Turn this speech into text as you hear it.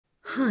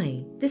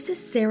Hi, this is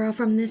Sarah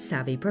from The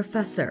Savvy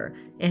Professor,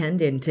 and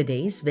in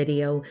today's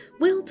video,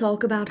 we'll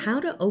talk about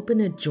how to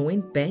open a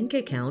joint bank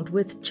account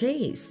with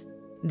Chase.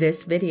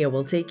 This video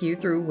will take you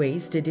through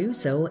ways to do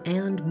so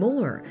and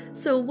more,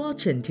 so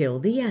watch until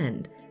the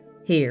end.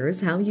 Here's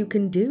how you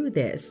can do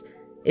this.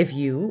 If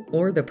you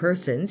or the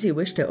persons you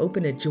wish to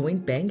open a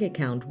joint bank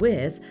account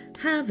with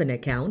have an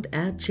account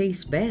at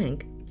Chase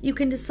Bank, you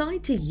can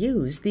decide to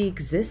use the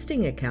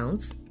existing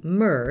accounts,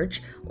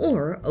 merge,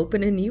 or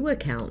open a new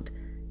account.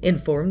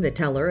 Inform the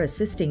teller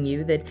assisting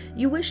you that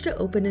you wish to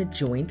open a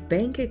joint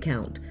bank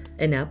account.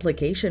 An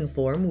application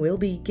form will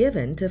be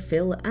given to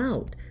fill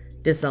out.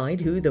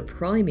 Decide who the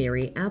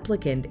primary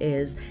applicant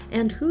is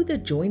and who the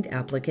joint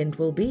applicant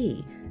will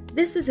be.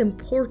 This is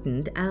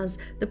important as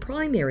the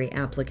primary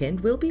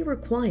applicant will be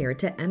required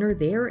to enter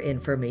their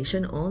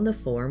information on the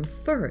form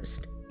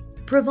first.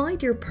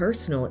 Provide your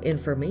personal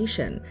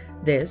information.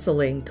 This will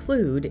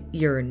include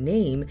your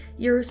name,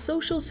 your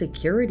social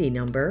security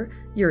number,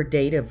 your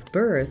date of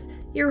birth,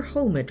 your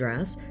home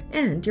address,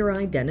 and your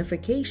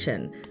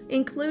identification,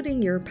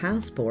 including your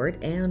passport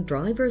and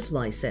driver's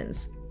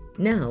license.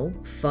 Now,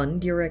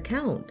 fund your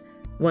account.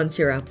 Once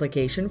your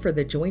application for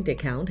the joint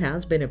account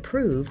has been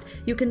approved,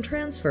 you can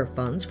transfer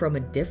funds from a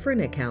different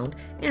account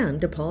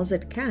and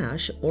deposit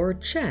cash or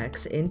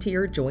checks into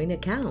your joint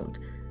account.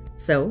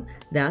 So,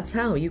 that's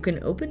how you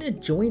can open a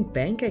joint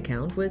bank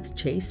account with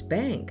Chase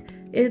Bank.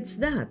 It's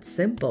that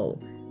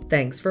simple.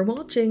 Thanks for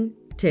watching.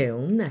 Till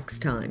next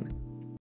time.